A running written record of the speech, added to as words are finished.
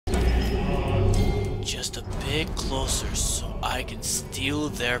bit closer so I can steal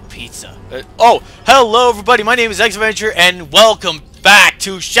their pizza. Oh, hello everybody, my name is X-Adventure and welcome back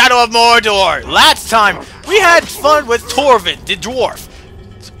to Shadow of Mordor! Last time, we had fun with Torvin, the dwarf,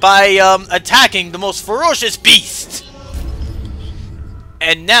 by attacking the most ferocious beast.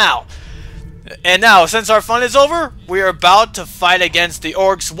 And now, since our fun is over, we are about to fight against the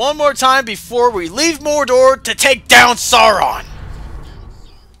orcs one more time before we leave Mordor to take down Sauron.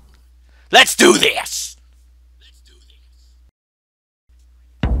 Let's do this!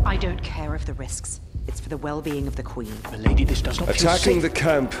 I don't care of the risks. It's for the well-being of the Queen. Milady, this does not Attacking the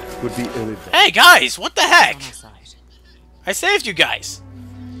camp would be ill-advised. Hey guys, what the heck? I saved you guys.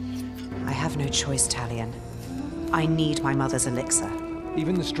 I have no choice, Talion. I need my mother's elixir.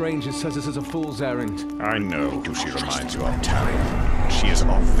 Even the stranger says this is a fool's errand. I know who she reminds you of, Talion. She is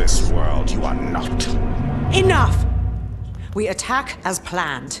of this world. You are not. Enough! We attack as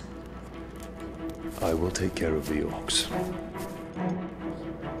planned. I will take care of the orcs.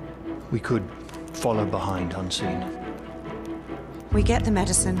 We could follow behind unseen. We get the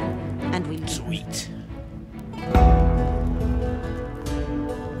medicine, and we... Sweet.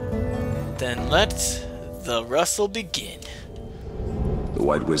 Then let the wrestle begin. The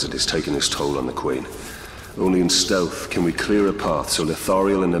White Wizard has taken his toll on the Queen. Only in stealth can we clear a path so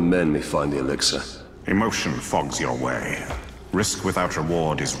Lithariel and her men may find the elixir. Emotion fogs your way. Risk without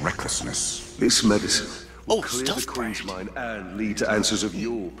reward is recklessness. This medicine will Oh, clear the Queen's mind and lead to answers of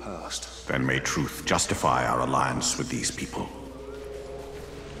your past. Then may truth justify our alliance with these people.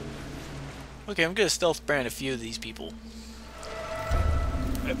 Okay, I'm gonna stealth brand a few of these people.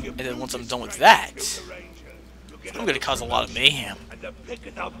 And then once I'm done with that, I'm gonna cause a lot of mayhem.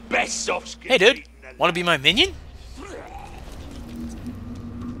 Hey dude, wanna be my minion?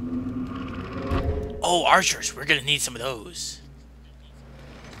 Oh, archers, we're gonna need some of those.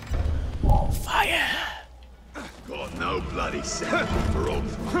 Fire. Got no bloody sense for old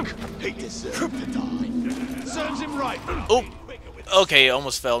fuck. He deserves to die. Serves him right. Oh, okay,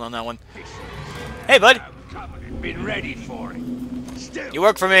 almost fell on that one. Hey, bud. Been ready for it. Still, You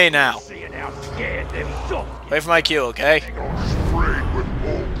work for me now. seeing how scared them soft. Wait for my cue, okay?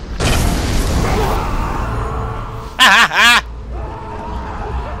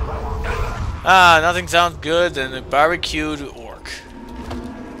 Ah, nothing sounds good than a barbecued orc.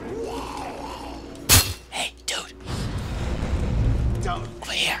 Hey, dude. Don't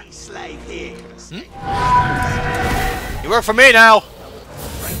Over here. slave here. You work for me now.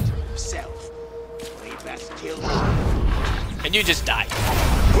 Himself. We best kill him. And you just die.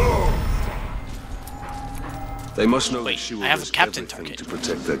 They must know Wait, that she will I have a risk captain everything target. to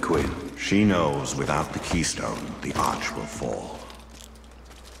protect their Queen. She knows without the keystone, the arch will fall.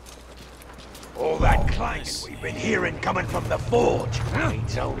 All that clanging we've been hearing coming from the forge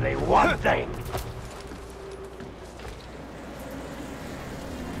means only one thing.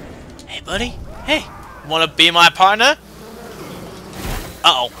 Hey, buddy. Hey, wanna be my partner?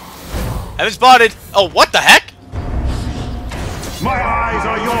 Uh-oh. Haven't spotted. Oh, what the heck? My eyes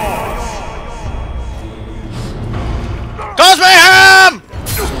are yours! Cause mayhem!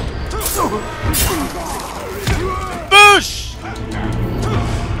 Boosh!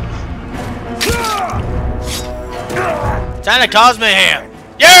 Time to cause mayhem.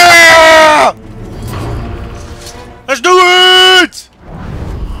 Yeah! Let's do it!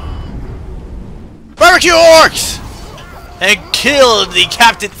 Barbecue orcs! And kill the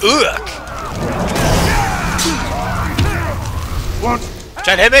Captain Urk. What?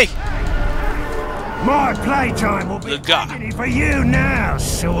 Try to hit me? My playtime will be Luca. beginning for you now,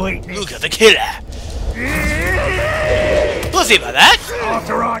 sweetness. Luca the killer. We'll see about that.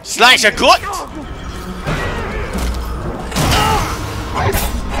 After I Slice your gut.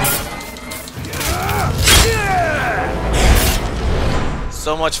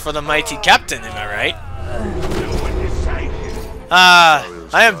 So much for the mighty captain, am I right?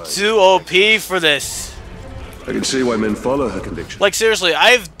 I am too OP for this. I can see why men follow her conviction. Like seriously,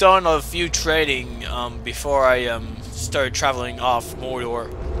 I've done a few trading before I started traveling off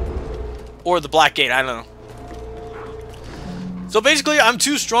Mordor or the Black Gate. I don't know. So basically, I'm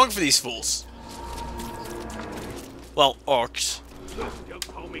too strong for these fools. Well, orcs.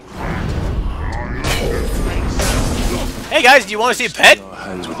 Hey guys, do you want to see a pet? Our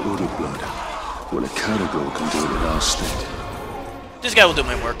hands with Uruk blood. When a Caragor can do it in our state. This guy will do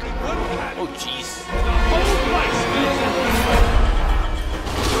my work. Oh jeez.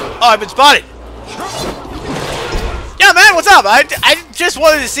 Oh, I've been spotted. Yeah, man, what's up? I just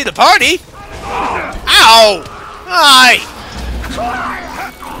wanted to see the party. Ow! Hi!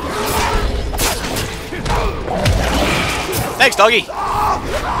 Thanks, doggy.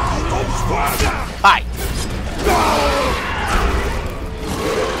 Hi.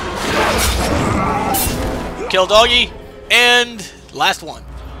 kill doggy. And last one.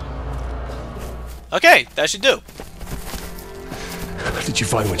 Okay, that should do. Did you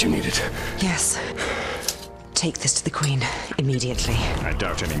find what you needed? Yes. Take this to the Queen immediately. I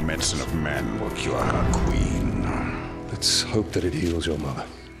doubt any medicine of man will cure her, Queen. Let's hope that it heals your mother.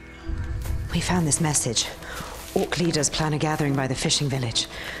 We found this message. Orc leaders plan a gathering by the fishing village.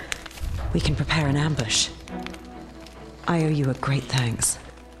 We can prepare an ambush. I owe you a great thanks.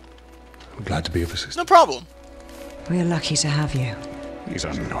 I'm glad to be of assistance. No problem. We're lucky to have you. These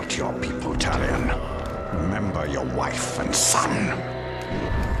are not your people, Talion. Remember your wife and son.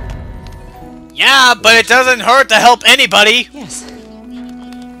 Yeah, but it doesn't hurt to help anybody. Yes.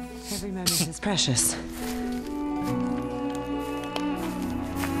 Every moment is precious.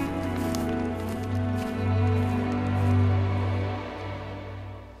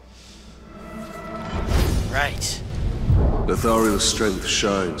 Right. Lothariel's strength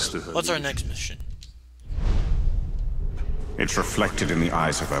shines through her. What's our next mission? It's reflected in the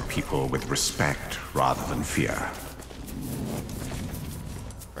eyes of her people with respect rather than fear.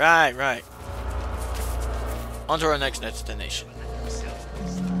 Right, right. On to our next destination.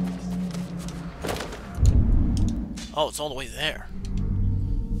 Oh, it's all the way there.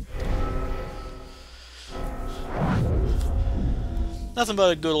 Nothing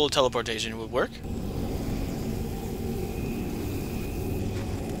but a good old teleportation would work.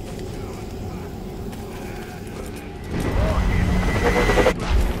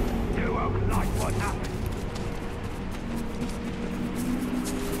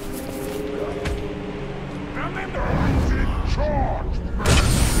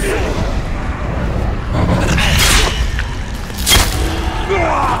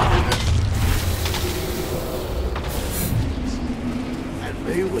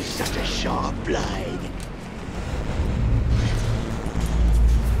 Who was such a sharp blade?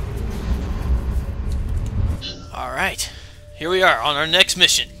 Alright. Here we are on our next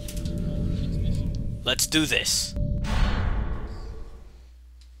mission. Let's do this.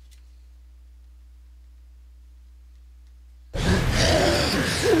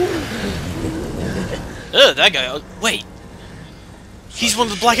 Ugh, that guy. Wait. He's one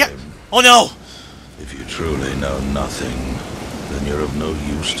of the black hat. Oh no! If you truly know nothing, then you're of no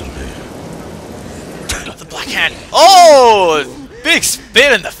use to me. The black hand. Oh! Big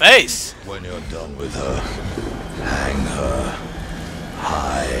spit in the face. When you're done with her, hang her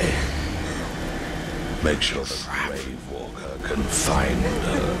high. Make sure the grave walker can find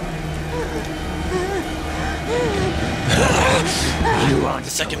her. You aren't The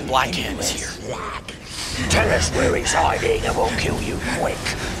second black hand is here. Tell us where he's hiding and we'll kill you quick.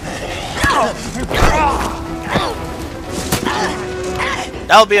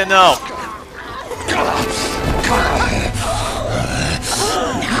 That'll be a no.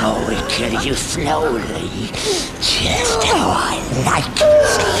 Now we kill you slowly, just how I like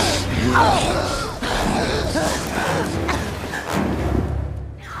it.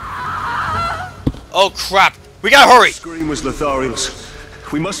 Oh crap. We gotta hurry. Scream was Lothariel's.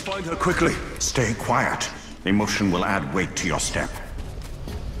 We must find her quickly. Stay quiet. Emotion will add weight to your step.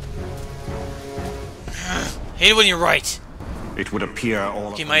 Hate it when you're right. It would appear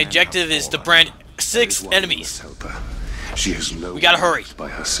all. Okay, my objective is to brand 6 enemies. Help her. She has no We gotta hurry. by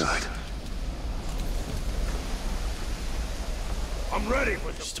her side. I'm ready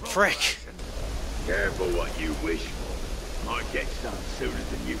for Just a prick. Careful what you wish for. Might get some sooner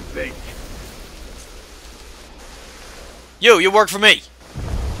than you think. You work for me.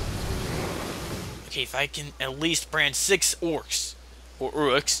 Okay, if I can at least brand 6 orcs, or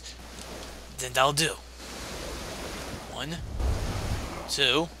urks, then that'll do. 1,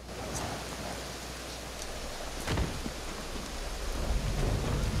 2.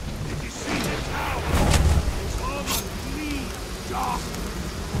 Did you see the tower? Almost leaves, Jock.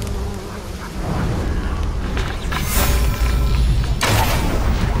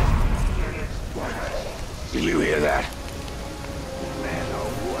 Did you hear that?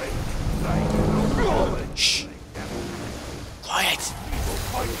 Shh. Quiet.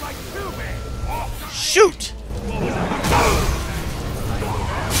 Shoot!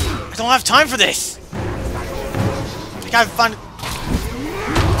 I don't have time for this. I gotta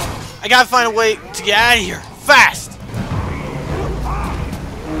find a way to get out of here fast.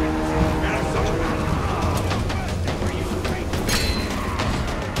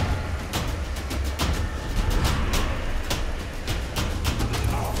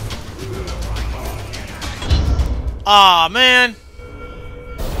 Aw, man.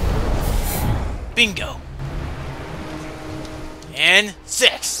 Bingo. And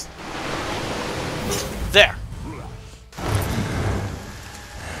 6. There.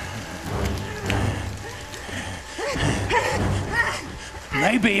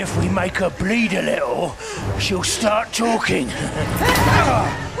 Maybe if we make her bleed a little, she'll start talking.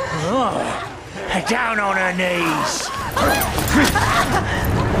 Down on her knees.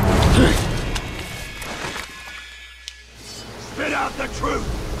 Spit out the truth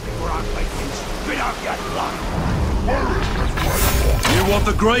before I make you spit out your blood. You want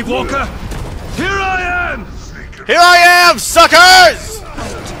the Grave Walker? Here I am! Here I am, suckers!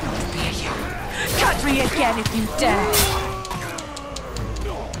 Cut me again if you dare!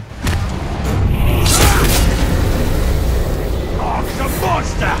 Oh, it's a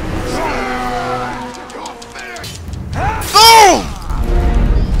monster! Boom!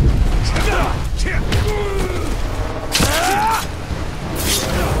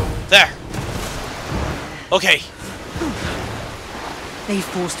 There. Okay. They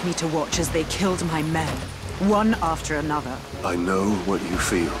forced me to watch as they killed my men, one after another. I know what you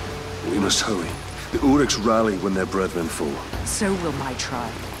feel. We must hurry. The Uruks rally when their brethren fall. So will my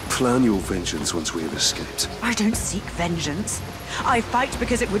tribe. Plan your vengeance once we have escaped. I don't seek vengeance. I fight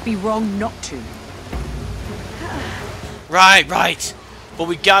because it would be wrong not to. Right, right. But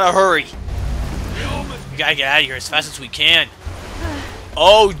we gotta hurry. We gotta get out of here as fast as we can.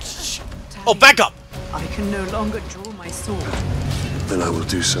 Oh, oh, back up! I can no longer draw my sword. Then I will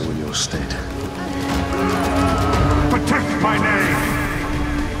do so in your stead. Protect my name!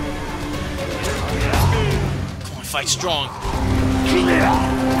 Come on, fight strong.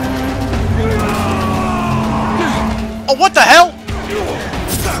 Oh, what the hell?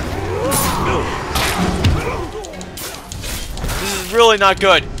 This is really not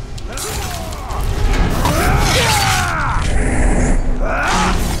good.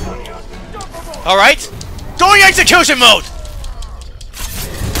 Alright. Going execution mode!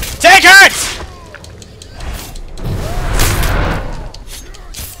 Take it!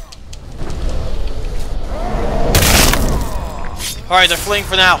 Alright, they're fleeing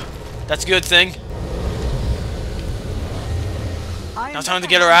for now. That's a good thing. Now time to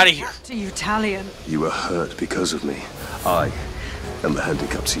get her out of here. To you, Talion. You are hurt because of me. I am the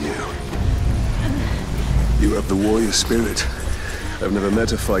handicap to you. You have the warrior spirit. I've never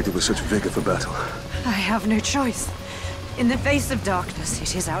met a fighter with such vigor for battle. I have no choice. In the face of darkness,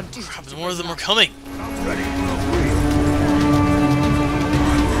 it is our duty. Perhaps more of them are coming.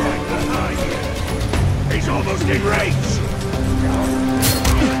 He's almost in range!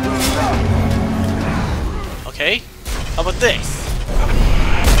 Okay. How about this?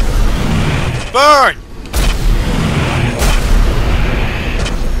 Burn!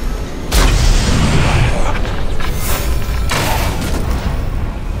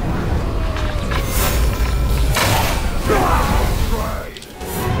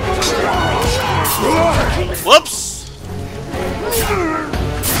 Whoops!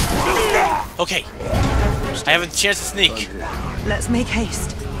 Okay. I have a chance to sneak. Let's make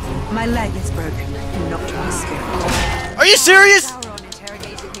haste. My leg is broken, not my spirit. Are you serious? Sauron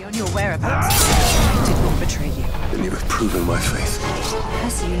interrogated me on your whereabouts. I did not betray you. Then you have proven my faith.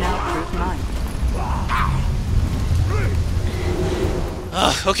 As you now prove mine.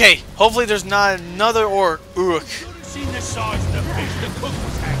 Okay. Hopefully there's not another Uruk. Seen the size of the fish the cook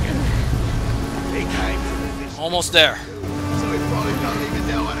was hanging. He came to this. Almost there. So he probably doesn't even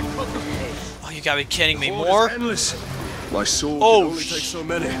know how to cook a fish. Oh, you gotta be kidding me. The More? horde is endless. My sword Oh, can only take so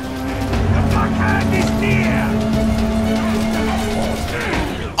many. The backhand is near!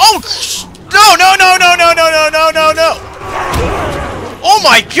 Oh! No! No! No! No! No! No! No! No! No! No! Oh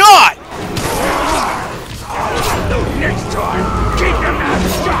my God! Next time, keep your mouth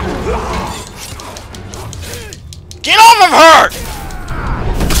shut! Get off of her!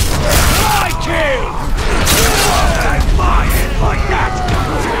 My kill! Take my head like that!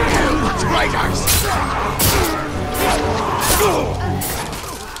 Traitors!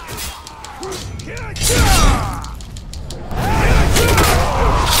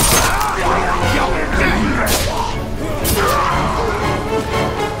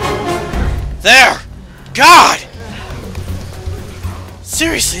 There! God!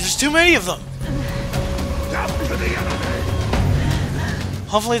 Seriously, there's too many of them.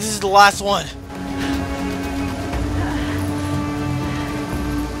 Hopefully this is the last one.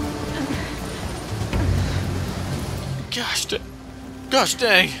 Gosh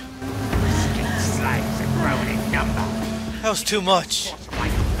dang. Slaves are growing in number. That was too much.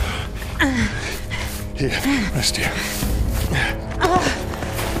 Here, rest here.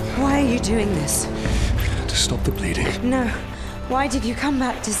 Why are you doing this? To stop the bleeding. No. Why did you come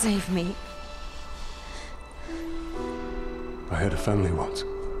back to save me? I had a family once.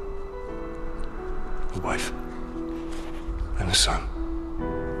 A wife. And a son.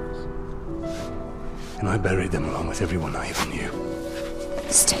 And I buried them along with everyone I ever knew.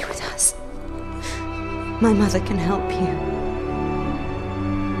 Stay with us. My mother can help you.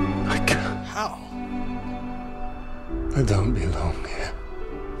 I can't. How? I don't belong here.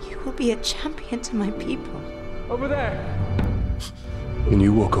 You will be a champion to my people. Over there. When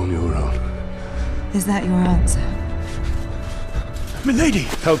you walk on your own. Is that your answer? Milady!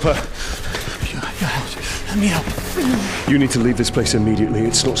 Help her. Let me help. You need to leave this place immediately.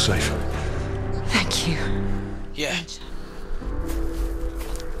 It's not safe. Thank you. Yeah.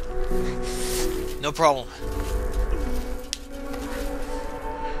 No problem.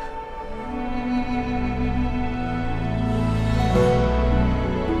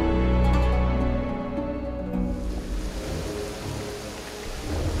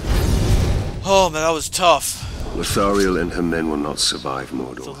 Oh man, that was tough. Lothariel and her men will not survive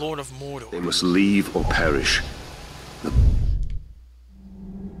Mordor. The Lord of Mordor. They must leave or perish. The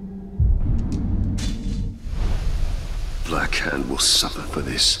Black Hand will suffer for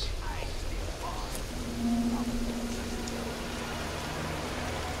this.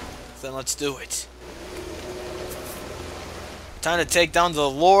 Then let's do it. Time to take down the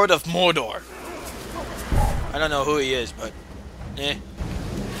Lord of Mordor. I don't know who he is, but eh.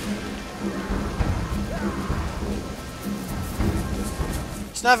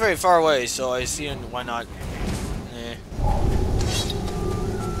 It's not very far away, so I see why not. Eh.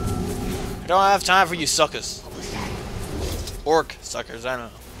 I don't have time for you suckers. Orc suckers, I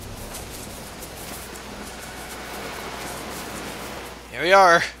don't know. Here we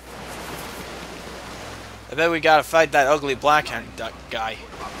are. I bet we gotta fight that ugly black hand guy.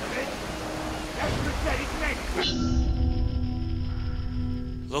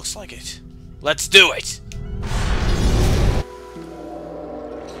 Looks like it. Let's do it!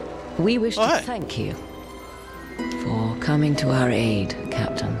 We wish to hey. thank you for coming to our aid,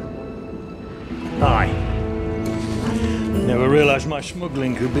 Captain. Aye. Never realized my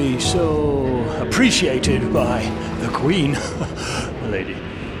smuggling could be so appreciated by the Queen. Lady.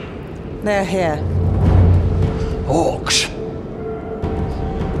 They're here. Orcs.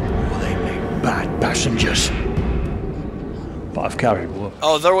 Well, they make bad passengers. But I've carried work.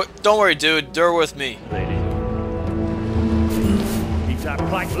 Oh, don't worry, dude. They're with me. Lady. Keep that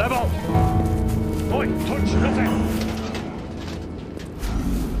plank level. Oi, touch nothing.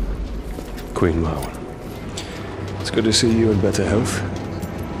 Queen Marwen. It's good to see you in better health.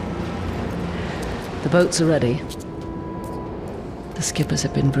 The boats are ready. The skippers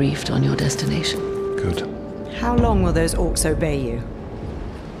have been briefed on your destination. Good. How long will those orcs obey you?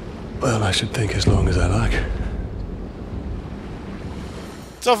 Well, I should think as long as I like.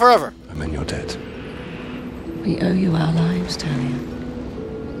 So forever. I mean, you're dead. We owe you our lives, Talia.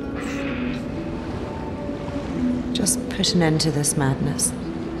 Just put an end to this madness.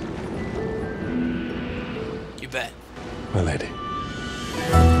 You bet. My lady.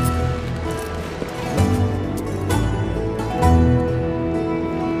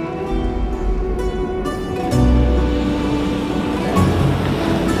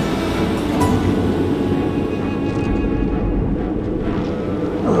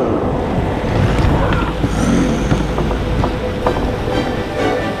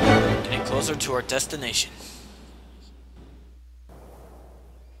 Getting closer to our destination.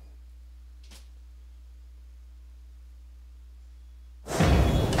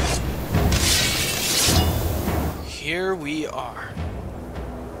 Here we are.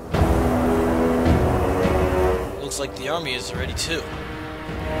 Looks like the army is ready too.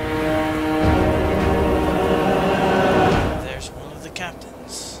 There's one of the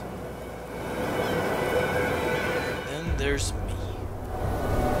captains. Then there's me.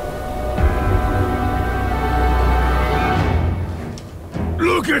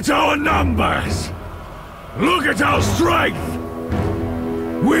 Look at our numbers! Look at our strength!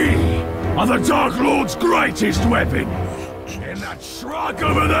 We are the Dark Lord's greatest weapon! And that shrug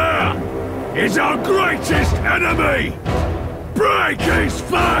over there is our greatest enemy! Break his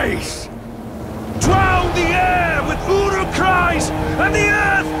face! Drown the air with Uruk cries and the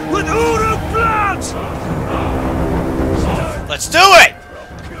earth with Uruk blood! Let's do it!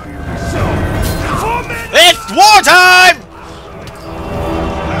 It's wartime!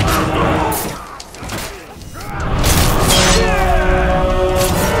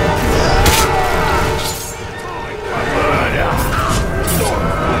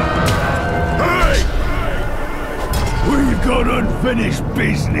 We've got unfinished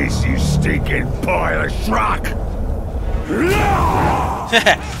business, you stinking pile of schlock!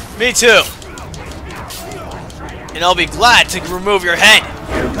 Me too. And I'll be glad to remove your head.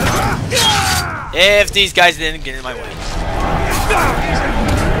 If these guys didn't get in my way.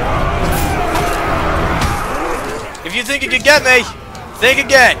 If you think you can get me, Think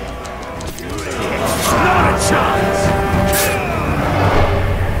again. Not a chance!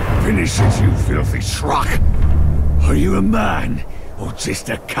 Finish it, you filthy schrock! Are you a man, or just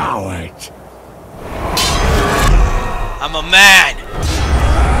a coward? I'm a man.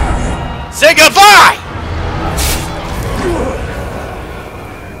 Say goodbye!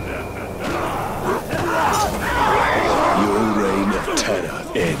 Your reign of terror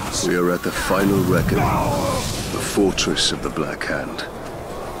ends. We are at the final reckoning. The fortress of the Black Hand.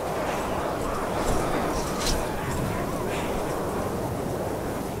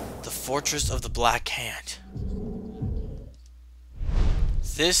 The Fortress of the Black Hand.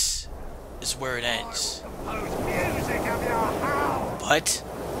 This is where it ends. But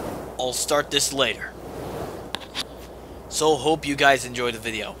I'll start this later. So hope you guys enjoyed the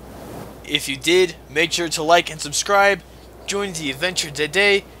video. If you did, make sure to like and subscribe, join the adventure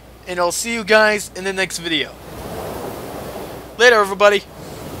today, and I'll see you guys in the next video. Later, everybody!